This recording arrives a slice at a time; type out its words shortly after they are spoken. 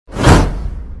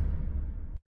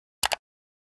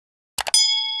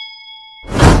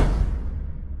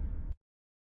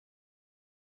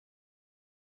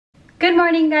Good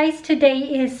morning, guys. Today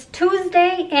is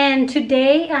Tuesday and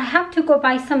today I have to go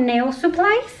buy some nail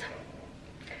supplies.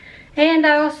 And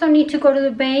I also need to go to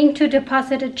the bank to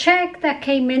deposit a check that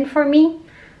came in for me.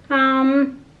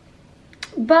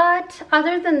 But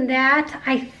other than that,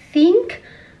 I think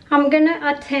I'm gonna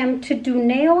attempt to do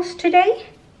nails today.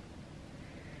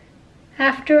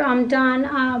 After I'm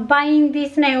done buying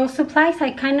these nail supplies,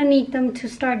 I kind of need them to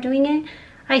start doing it.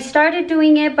 I started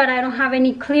doing it, but I don't have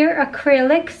any clear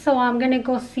acrylic, so I'm gonna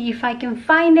go see if I can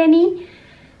find any.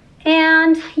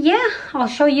 And yeah, I'll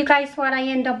show you guys what I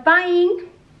end up buying.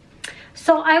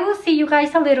 So I will see you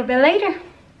guys a little bit later.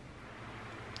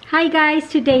 Hi guys,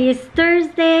 today is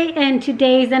Thursday and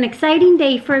today is an exciting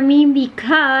day for me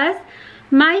because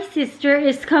my sister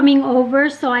is coming over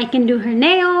so I can do her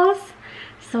nails.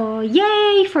 So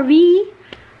yay for me,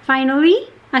 finally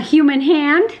a human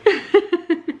hand.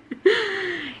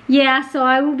 Yeah, so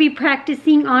I will be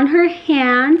practicing on her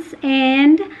hands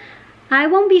and I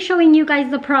won't be showing you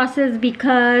guys the process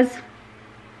because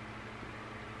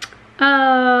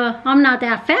I'm not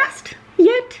that fast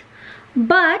yet,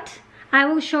 but I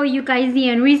will show you guys the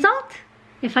end result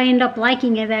if I end up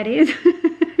liking it, that is.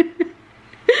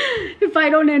 If I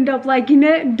don't end up liking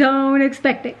it, don't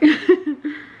expect it.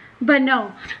 But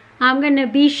no, I'm gonna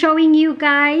be showing you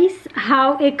guys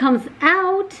how it comes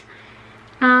out.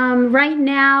 Right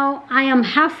now I am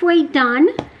halfway done.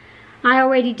 I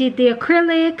already did the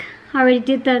acrylic, I already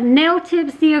did the nail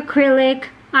tips, the acrylic.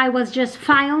 I was just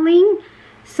filing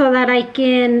so that I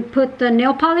can put the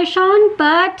nail polish on,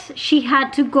 but she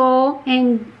had to go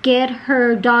and get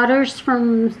her daughters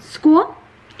from school.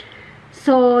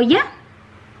 So yeah,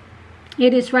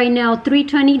 it is right now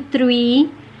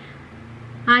 3:23.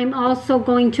 I'm also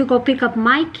going to go pick up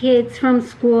my kids from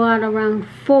school at around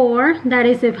 4. That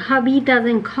is if hubby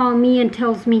doesn't call me and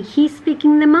tells me he's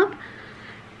picking them up.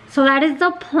 So that is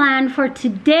the plan for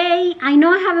today. I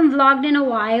know I haven't vlogged in a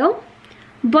while,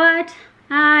 but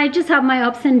I just have my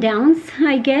ups and downs,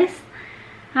 I guess.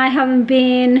 I haven't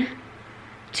been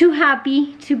too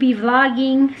happy to be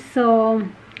vlogging, so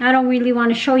I don't really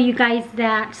want to show you guys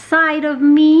that side of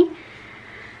me.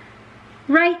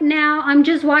 Right now, I'm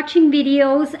just watching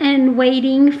videos and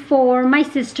waiting for my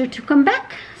sister to come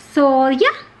back. So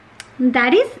yeah,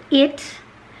 that is it.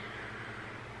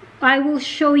 I will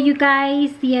show you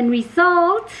guys the end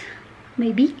result,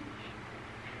 maybe.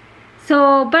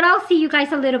 So, but I'll see you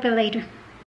guys a little bit later.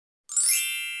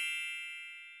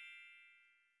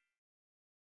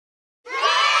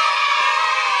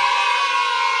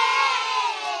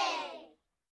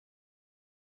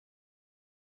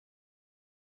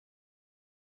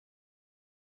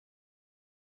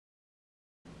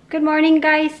 Good morning,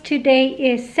 guys. Today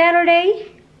is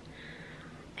Saturday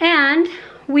and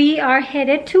we are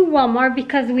headed to Walmart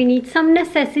because we need some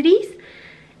necessities,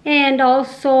 and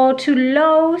also to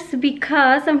Lowe's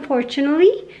because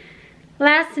unfortunately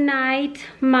last night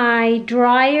my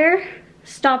dryer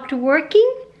stopped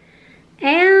working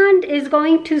and it's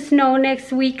going to snow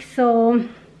next week. So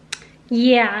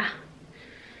yeah,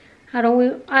 I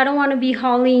don't want to be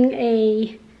hauling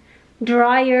a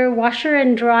washer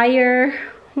and dryer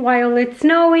while it's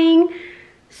snowing.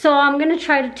 So I'm gonna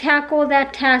try to tackle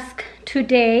that task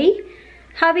today.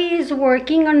 Hubby is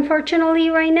working unfortunately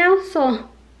right now, so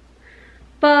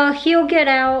but he'll get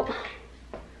out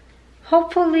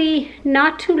hopefully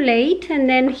not too late and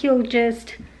then he'll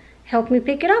just help me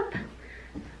pick it up.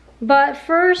 But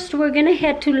first we're gonna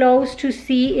head to Lowe's to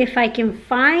see if I can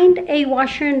find a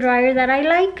washer and dryer that I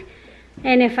like,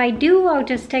 and if I do, I'll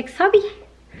just text hubby.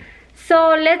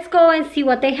 So let's go and see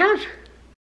what they have.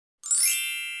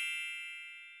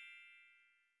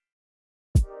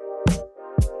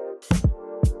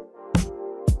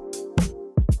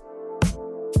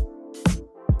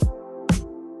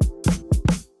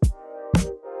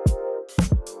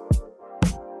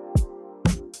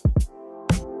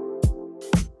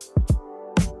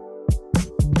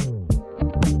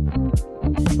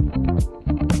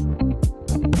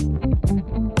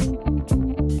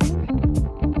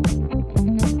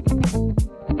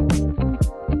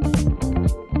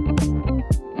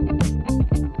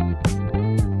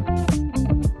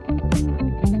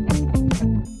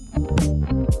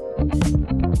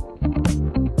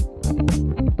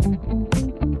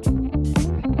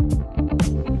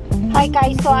 Hi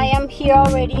guys, so I am here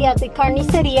already at the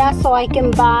carniceria so I can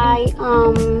buy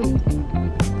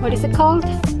what is it called?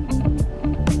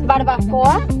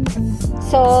 Barbacoa.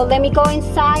 So let me go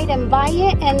inside and buy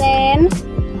it and then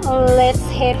let's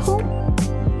head home.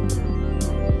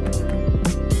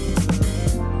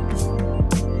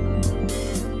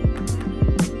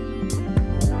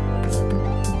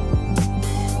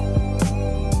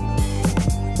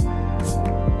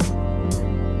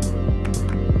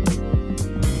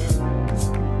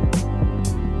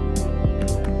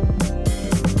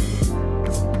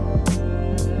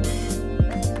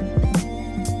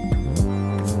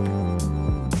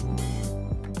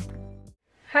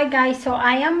 Hi guys, so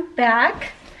I am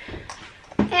back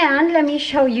and let me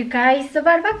show you guys the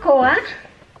barbacoa.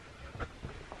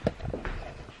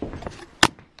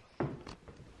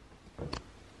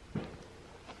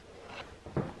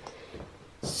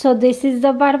 So this is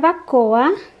the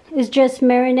barbacoa. It's just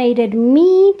marinated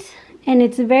meat and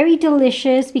it's very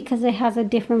delicious because it has a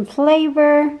different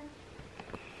flavor.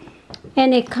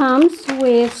 And it comes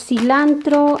with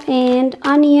cilantro and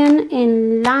onion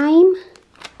and lime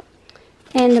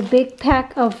and a big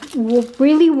pack of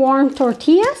really warm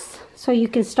tortillas so you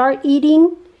can start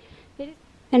eating.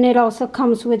 And it also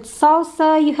comes with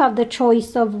salsa. You have the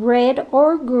choice of red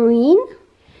or green.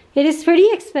 It is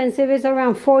pretty expensive. It's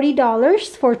around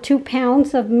 $40 for 2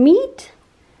 pounds of meat,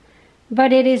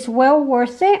 but it is well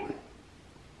worth it.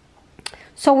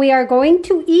 So we are going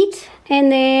to eat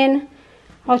and then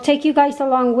I'll take you guys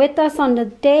along with us on the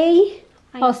day.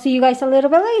 I'll see you guys a little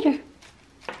bit later.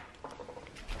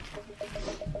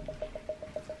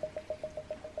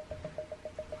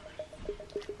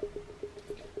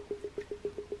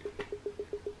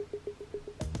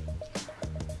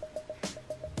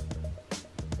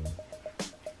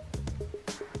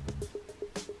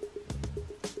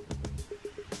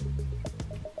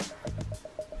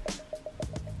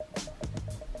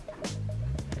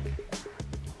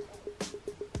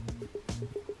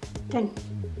 Ten.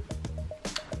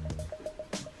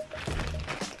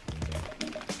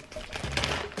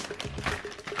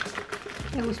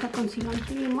 ¿Te gusta con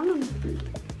cilantro y limón o no?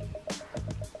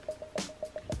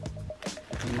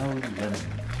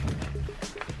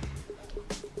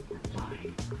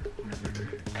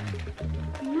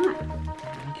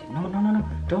 No, no,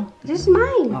 don't. This is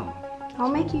mine. Oh. I'll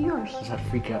make you yours. Does that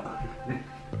freak out?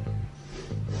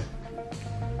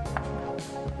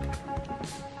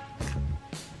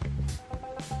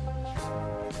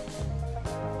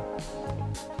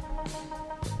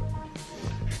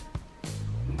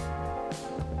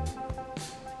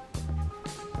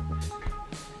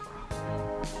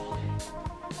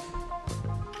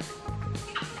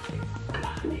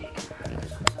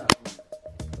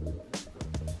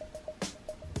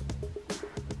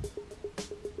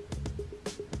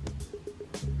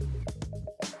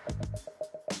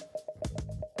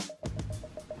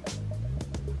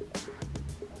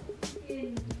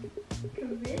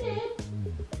 Committed,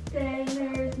 then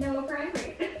there's no crime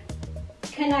rate.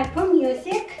 Can I put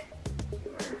music?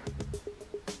 Sure.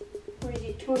 Or is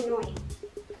it too annoying?